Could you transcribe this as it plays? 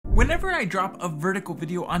Whenever I drop a vertical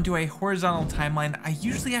video onto a horizontal timeline, I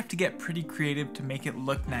usually have to get pretty creative to make it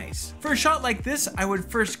look nice. For a shot like this, I would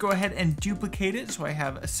first go ahead and duplicate it so I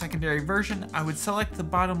have a secondary version. I would select the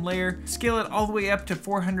bottom layer, scale it all the way up to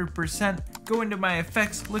 400%, go into my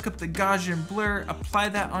effects, look up the Gaussian blur, apply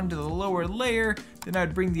that onto the lower layer, then I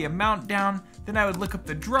would bring the amount down, then I would look up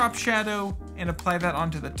the drop shadow and apply that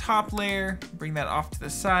onto the top layer, bring that off to the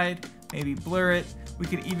side, maybe blur it. We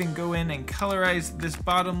could even go in and colorize this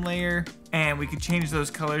bottom layer, and we could change those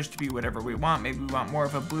colors to be whatever we want. Maybe we want more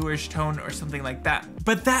of a bluish tone or something like that.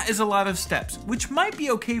 But that is a lot of steps, which might be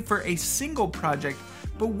okay for a single project,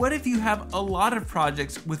 but what if you have a lot of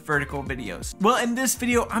projects with vertical videos? Well, in this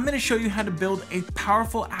video, I'm gonna show you how to build a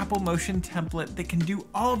powerful Apple Motion template that can do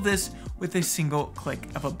all of this with a single click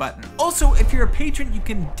of a button. Also, if you're a patron, you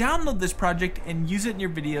can download this project and use it in your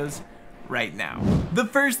videos right now. The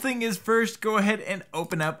first thing is first, go ahead and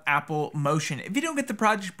open up Apple Motion. If you don't get the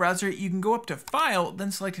project browser, you can go up to File,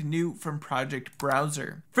 then select New from Project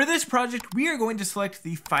Browser. For this project, we are going to select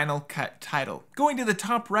the Final Cut title. Going to the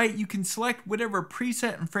top right, you can select whatever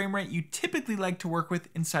preset and frame rate you typically like to work with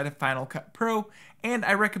inside of Final Cut Pro, and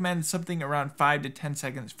I recommend something around 5 to 10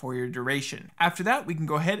 seconds for your duration. After that, we can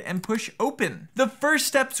go ahead and push open. The first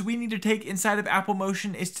steps we need to take inside of Apple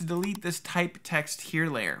Motion is to delete this type text here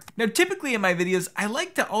layer. Now, typically in my videos, I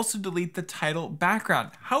like to also delete the title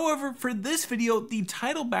background. However, for this video, the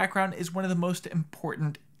title background is one of the most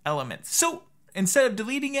important elements. So instead of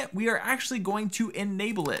deleting it, we are actually going to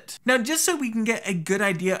enable it. Now, just so we can get a good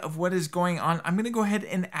idea of what is going on, I'm gonna go ahead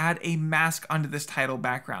and add a mask onto this title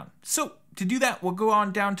background. So to do that, we'll go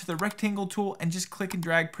on down to the rectangle tool and just click and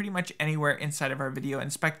drag pretty much anywhere inside of our video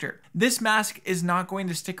inspector. This mask is not going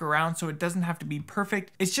to stick around, so it doesn't have to be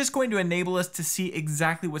perfect. It's just going to enable us to see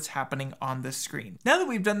exactly what's happening on the screen. Now that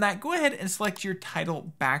we've done that, go ahead and select your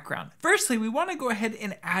title background. Firstly, we want to go ahead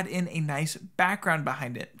and add in a nice background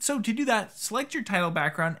behind it. So to do that, select your title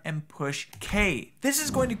background and push K. This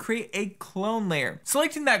is going to create a clone layer.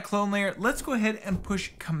 Selecting that clone layer, let's go ahead and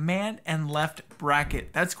push Command and left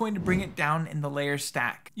bracket. That's going to bring it down in the layer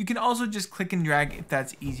stack. You can also just click and drag if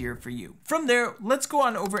that's easier for you. From there, let's go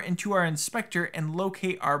on over into our inspector and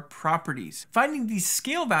locate our properties. Finding the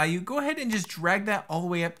scale value, go ahead and just drag that all the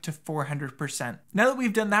way up to 400%. Now that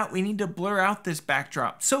we've done that, we need to blur out this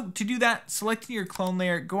backdrop. So to do that, selecting your clone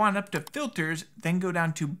layer, go on up to filters, then go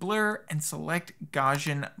down to blur and select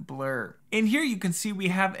Gaussian blur. In here, you can see we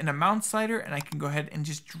have an amount slider, and I can go ahead and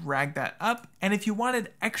just drag that up. And if you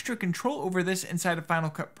wanted extra control over this inside of Final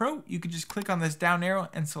Cut Pro, you could just click on this down arrow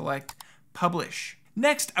and select Publish.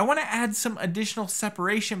 Next, I want to add some additional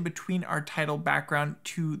separation between our title background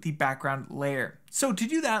to the background layer. So to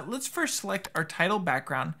do that, let's first select our title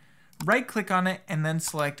background, right click on it, and then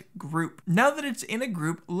select Group. Now that it's in a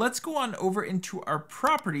group, let's go on over into our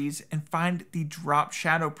properties and find the drop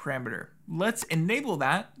shadow parameter. Let's enable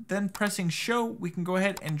that, then pressing show, we can go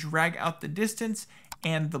ahead and drag out the distance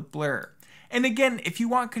and the blur. And again, if you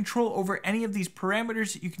want control over any of these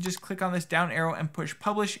parameters, you can just click on this down arrow and push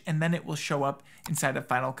publish, and then it will show up inside of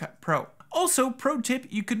Final Cut Pro. Also, pro tip,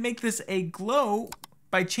 you could make this a glow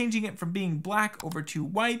by changing it from being black over to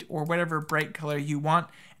white or whatever bright color you want,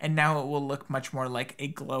 and now it will look much more like a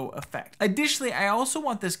glow effect. Additionally, I also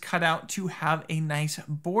want this cutout to have a nice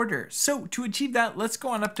border. So to achieve that, let's go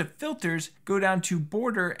on up to filters, go down to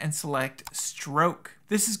border and select stroke.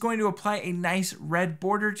 This is going to apply a nice red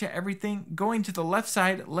border to everything. Going to the left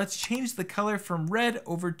side, let's change the color from red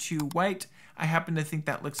over to white. I happen to think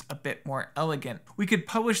that looks a bit more elegant. We could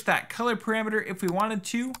publish that color parameter if we wanted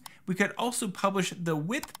to. We could also publish the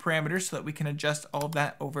width parameter so that we can adjust all of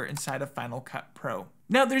that over inside of Final Cut Pro.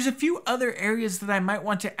 Now, there's a few other areas that I might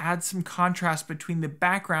want to add some contrast between the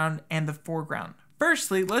background and the foreground.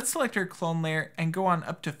 Firstly, let's select our clone layer and go on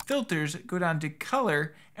up to filters, go down to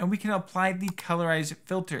color, and we can apply the colorize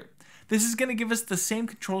filter. This is going to give us the same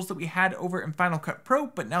controls that we had over in Final Cut Pro,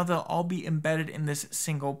 but now they'll all be embedded in this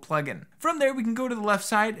single plugin. From there, we can go to the left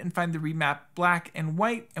side and find the remap black and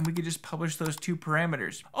white, and we can just publish those two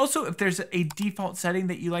parameters. Also, if there's a default setting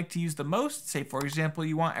that you like to use the most, say for example,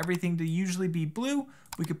 you want everything to usually be blue,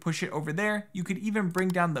 we could push it over there. You could even bring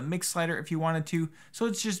down the mix slider if you wanted to, so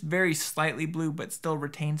it's just very slightly blue, but still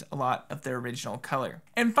retains a lot of the original color.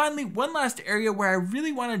 And finally, one last area where I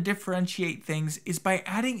really want to differentiate things is by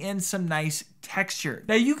adding in some nice texture.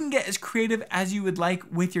 Now you can get as creative as you would like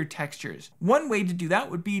with your textures. One way to do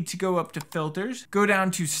that would be to go up to filters, go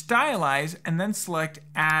down to stylize, and then select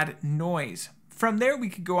add noise. From there, we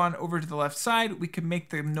could go on over to the left side. We could make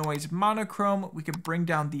the noise monochrome. We could bring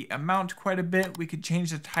down the amount quite a bit. We could change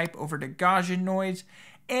the type over to Gaussian noise.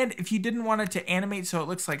 And if you didn't want it to animate so it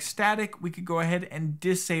looks like static, we could go ahead and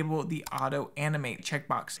disable the auto animate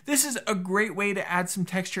checkbox. This is a great way to add some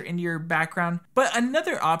texture into your background, but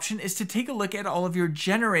another option is to take a look at all of your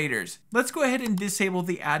generators. Let's go ahead and disable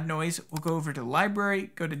the add noise. We'll go over to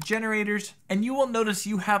library, go to generators, and you will notice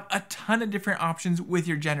you have a ton of different options with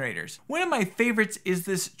your generators. One of my favorites is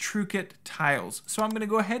this Truecate tiles. So I'm going to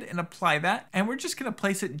go ahead and apply that, and we're just going to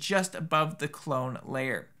place it just above the clone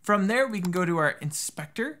layer. From there, we can go to our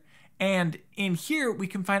inspector, and in here we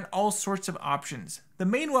can find all sorts of options. The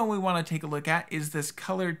main one we want to take a look at is this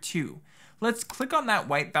color 2. Let's click on that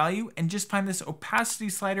white value and just find this opacity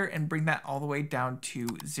slider and bring that all the way down to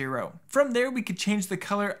 0. From there, we could change the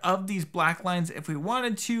color of these black lines if we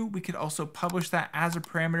wanted to. We could also publish that as a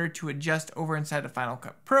parameter to adjust over inside of Final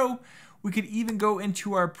Cut Pro. We could even go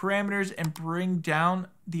into our parameters and bring down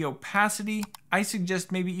the opacity. I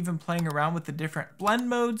suggest maybe even playing around with the different blend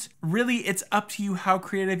modes. Really, it's up to you how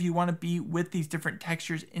creative you want to be with these different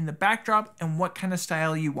textures in the backdrop and what kind of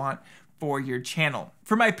style you want for your channel.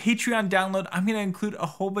 For my Patreon download, I'm going to include a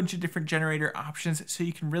whole bunch of different generator options so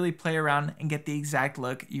you can really play around and get the exact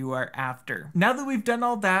look you are after. Now that we've done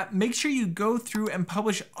all that, make sure you go through and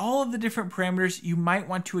publish all of the different parameters you might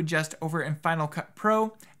want to adjust over in Final Cut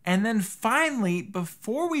Pro. And then finally,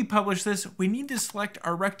 before we publish this, we need to select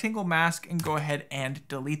our rectangle mask and go ahead and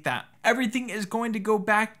delete that. Everything is going to go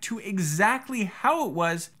back to exactly how it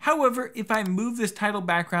was. However, if I move this title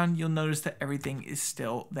background, you'll notice that everything is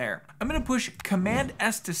still there. I'm going to push Command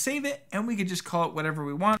S to save it, and we could just call it whatever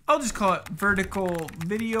we want. I'll just call it vertical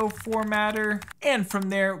video formatter. And from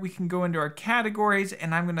there, we can go into our categories,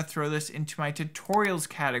 and I'm going to throw this into my tutorials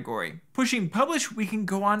category. Pushing publish, we can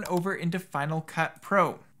go on over into Final Cut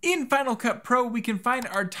Pro. In Final Cut Pro, we can find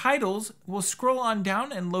our titles. We'll scroll on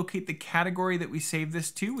down and locate the category that we saved this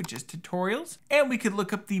to, which is tutorials. And we could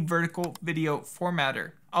look up the vertical video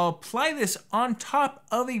formatter. I'll apply this on top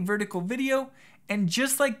of a vertical video. And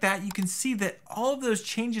just like that, you can see that all of those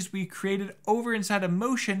changes we created over inside of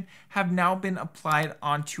Motion have now been applied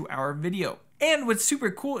onto our video. And what's super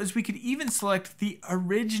cool is we could even select the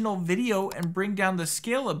original video and bring down the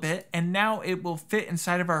scale a bit. And now it will fit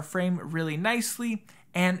inside of our frame really nicely.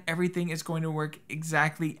 And everything is going to work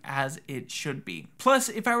exactly as it should be. Plus,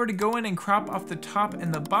 if I were to go in and crop off the top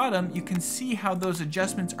and the bottom, you can see how those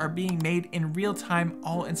adjustments are being made in real time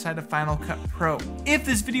all inside of Final Cut Pro. If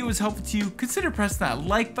this video was helpful to you, consider pressing that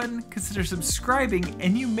like button, consider subscribing,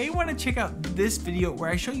 and you may want to check out this video where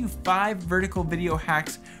I show you 5 vertical video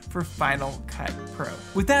hacks for Final Cut Pro.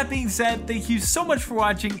 With that being said, thank you so much for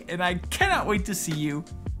watching, and I cannot wait to see you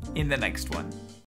in the next one.